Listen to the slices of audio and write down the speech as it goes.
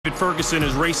David Ferguson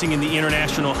is racing in the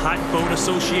International Hot Boat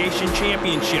Association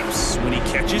Championships when he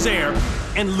catches air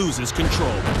and loses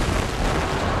control.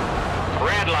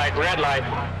 Red light, red light.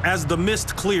 As the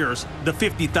mist clears, the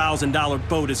 $50,000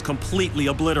 boat is completely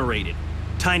obliterated.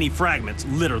 Tiny fragments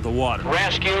litter the water.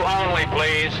 Rescue only,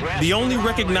 please. The only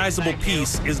recognizable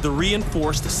piece is the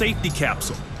reinforced safety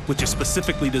capsule, which is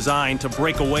specifically designed to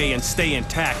break away and stay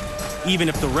intact, even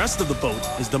if the rest of the boat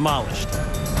is demolished.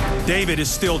 David is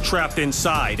still trapped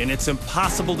inside, and it's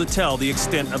impossible to tell the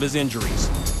extent of his injuries.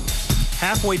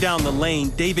 Halfway down the lane,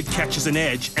 David catches an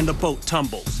edge and the boat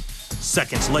tumbles.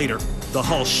 Seconds later, the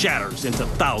hull shatters into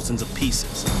thousands of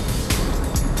pieces.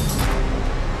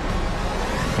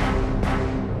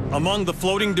 Among the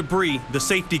floating debris, the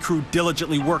safety crew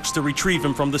diligently works to retrieve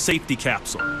him from the safety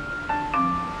capsule.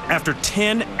 After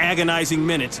 10 agonizing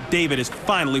minutes, David is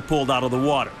finally pulled out of the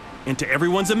water. And to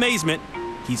everyone's amazement,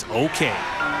 he's okay.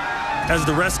 As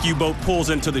the rescue boat pulls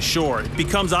into the shore, it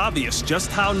becomes obvious just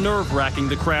how nerve-wracking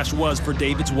the crash was for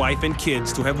David's wife and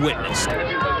kids to have witnessed.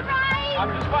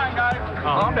 I'm just fine, guys.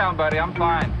 Calm down, buddy. I'm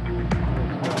fine.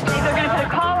 They're going to put a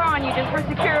collar on you just for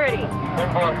security.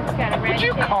 Would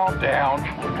you calm down?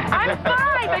 I'm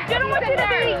fine, but you don't want you to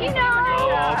be, you know,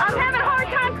 I'm having a hard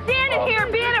time standing here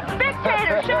being a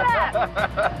spectator. Shut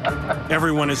up.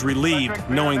 Everyone is relieved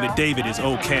knowing that David is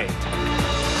okay.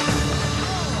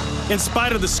 In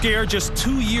spite of the scare, just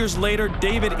 2 years later,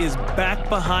 David is back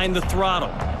behind the throttle,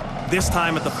 this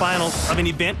time at the finals of an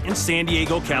event in San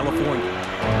Diego, California.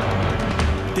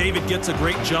 David gets a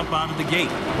great jump out of the gate.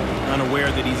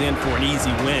 Unaware that he's in for an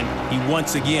easy win, he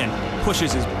once again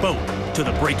pushes his boat to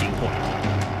the breaking point.